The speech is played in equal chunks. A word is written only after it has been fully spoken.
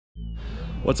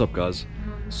What's up guys?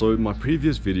 So in my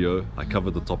previous video I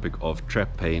covered the topic of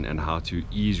trap pain and how to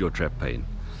ease your trap pain.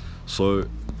 So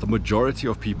the majority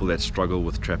of people that struggle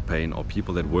with trap pain are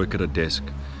people that work at a desk.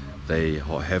 They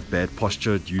have bad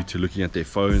posture due to looking at their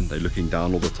phone, they're looking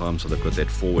down all the time, so they've got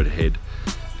that forward head.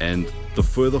 And the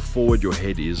further forward your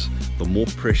head is, the more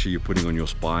pressure you're putting on your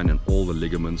spine and all the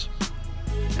ligaments,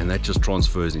 and that just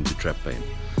transfers into trap pain.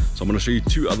 So I'm going to show you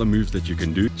two other moves that you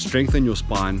can do. Strengthen your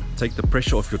spine, take the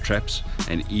pressure off your traps,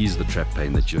 and ease the trap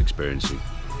pain that you're experiencing.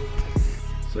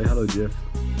 Say hello, Jeff.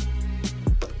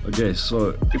 Okay,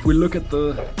 so if we look at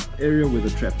the area where the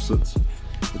trap sits,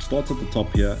 it starts at the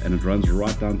top here and it runs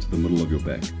right down to the middle of your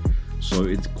back. So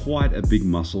it's quite a big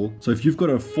muscle. So if you've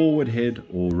got a forward head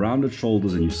or rounded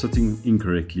shoulders and you're sitting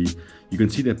incorrectly, you can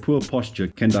see that poor posture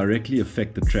can directly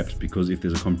affect the traps, because if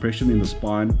there's a compression in the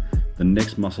spine, the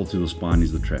next muscle to the spine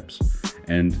is the traps.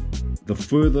 And the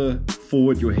further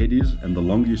forward your head is and the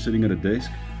longer you're sitting at a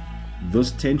desk,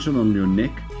 this tension on your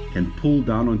neck can pull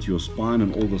down onto your spine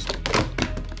and all this.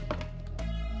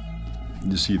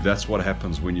 You see, that's what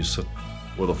happens when you sit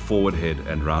with a forward head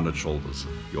and rounded shoulders.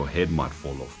 Your head might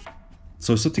fall off.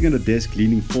 So sitting at a desk,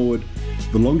 leaning forward,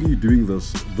 the longer you're doing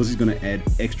this is going to add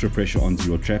extra pressure onto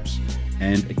your traps,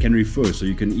 and it can refer. So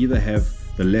you can either have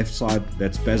the left side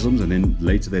that spasms, and then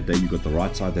later that day you got the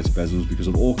right side that spasms, because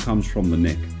it all comes from the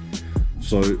neck.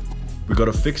 So we've got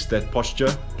to fix that posture,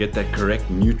 get that correct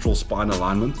neutral spine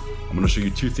alignment. I'm going to show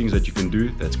you two things that you can do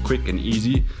that's quick and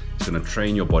easy. It's going to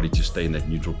train your body to stay in that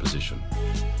neutral position.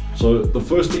 So the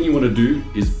first thing you want to do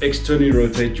is externally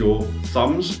rotate your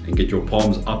thumbs and get your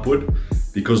palms upward,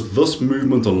 because this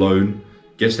movement alone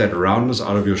gets that roundness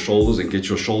out of your shoulders and gets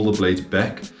your shoulder blades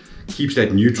back, keeps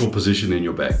that neutral position in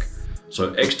your back.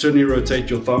 So externally rotate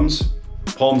your thumbs,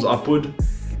 palms upward,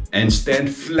 and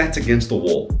stand flat against the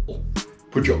wall.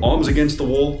 Put your arms against the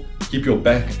wall, keep your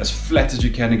back as flat as you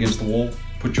can against the wall,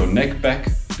 put your neck back,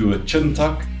 do a chin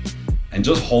tuck, and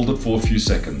just hold it for a few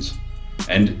seconds.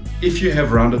 And if you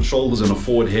have rounded shoulders and a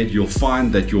forward head, you'll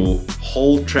find that your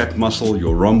whole trap muscle,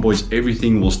 your rhomboids,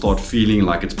 everything will start feeling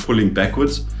like it's pulling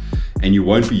backwards, and you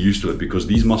won't be used to it because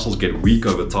these muscles get weak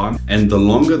over time. And the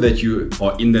longer that you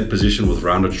are in that position with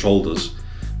rounded shoulders,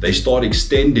 they start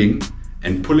extending,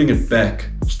 and pulling it back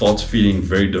starts feeling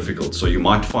very difficult. So you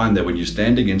might find that when you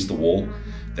stand against the wall,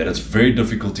 that it's very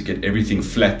difficult to get everything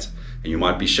flat, and you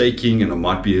might be shaking, and it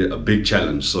might be a big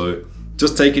challenge. So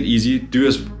just take it easy,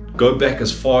 go back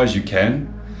as far as you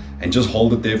can and just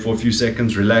hold it there for a few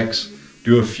seconds, relax.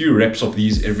 Do a few reps of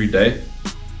these every day.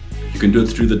 You can do it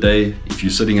through the day. If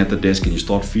you're sitting at the desk and you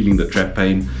start feeling the trap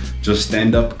pain, just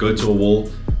stand up, go to a wall.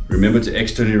 Remember to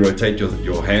externally rotate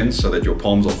your hands so that your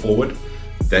palms are forward.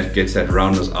 That gets that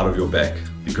roundness out of your back,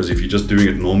 because if you're just doing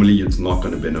it normally, it's not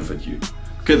going to benefit you.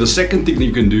 Okay, the second thing that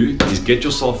you can do is get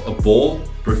yourself a ball,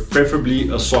 preferably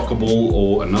a soccer ball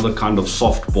or another kind of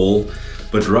soft ball,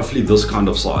 but roughly this kind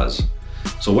of size.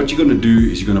 So what you're going to do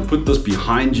is you're going to put this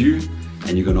behind you,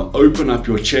 and you're going to open up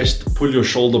your chest, pull your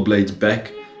shoulder blades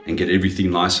back, and get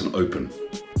everything nice and open.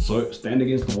 So stand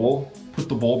against the wall, put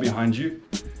the ball behind you.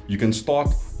 You can start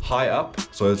high up,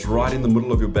 so it's right in the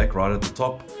middle of your back, right at the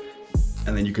top,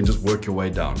 and then you can just work your way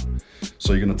down.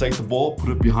 So you're going to take the ball, put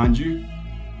it behind you,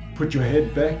 put your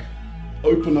head back,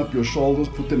 open up your shoulders,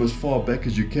 put them as far back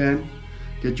as you can,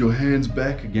 get your hands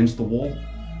back against the wall,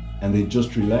 and then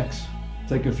just relax,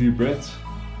 take a few breaths,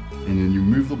 and then you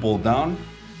move the ball down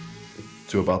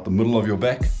to about the middle of your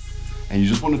back, and you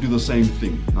just want to do the same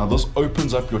thing. Now this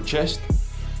opens up your chest,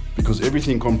 because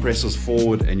everything compresses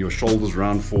forward and your shoulders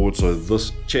round forward, so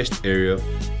this chest area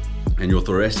and your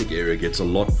thoracic area gets a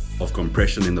lot of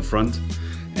compression in the front,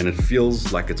 and it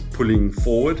feels like it's pulling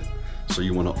forward. So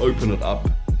you want to open it up,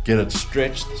 get it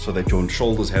stretched so that your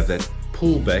shoulders have that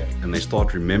pull back, and they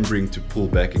start remembering to pull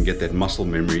back and get that muscle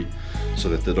memory so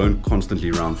that they don't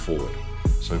constantly round forward.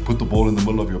 So put the ball in the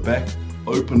middle of your back,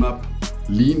 open up,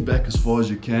 lean back as far as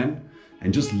you can,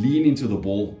 and just lean into the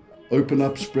ball. Open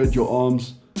up, spread your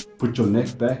arms, put your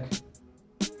neck back,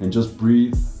 and just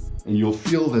breathe. And you'll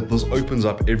feel that this opens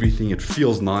up everything. It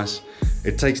feels nice.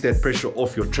 It takes that pressure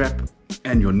off your trap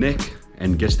and your neck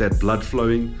and gets that blood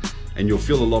flowing, and you'll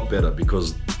feel a lot better,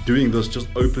 because doing this just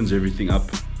opens everything up,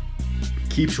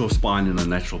 keeps your spine in a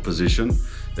natural position,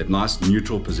 that nice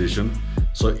neutral position.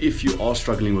 So if you are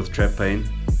struggling with trap pain,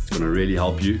 it's going to really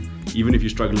help you. Even if you're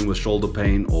struggling with shoulder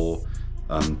pain or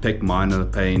pec minor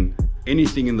pain,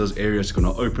 anything in this area is going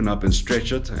to open up and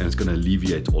stretch it, and it's going to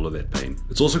alleviate all of that pain.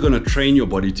 It's also going to train your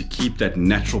body to keep that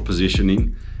natural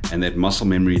positioning and that muscle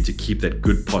memory to keep that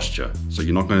good posture. So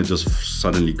you're not going to just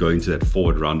suddenly go into that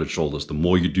forward rounded shoulders. The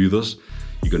more you do this,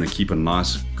 You're going to keep a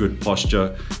nice, good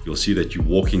posture. You'll see that you're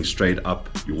walking straight up,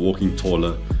 you're walking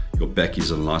taller, your back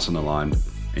is nice and aligned,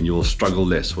 and you'll struggle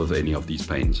less with any of these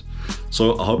pains.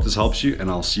 So I hope this helps you, and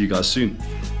I'll see you guys soon.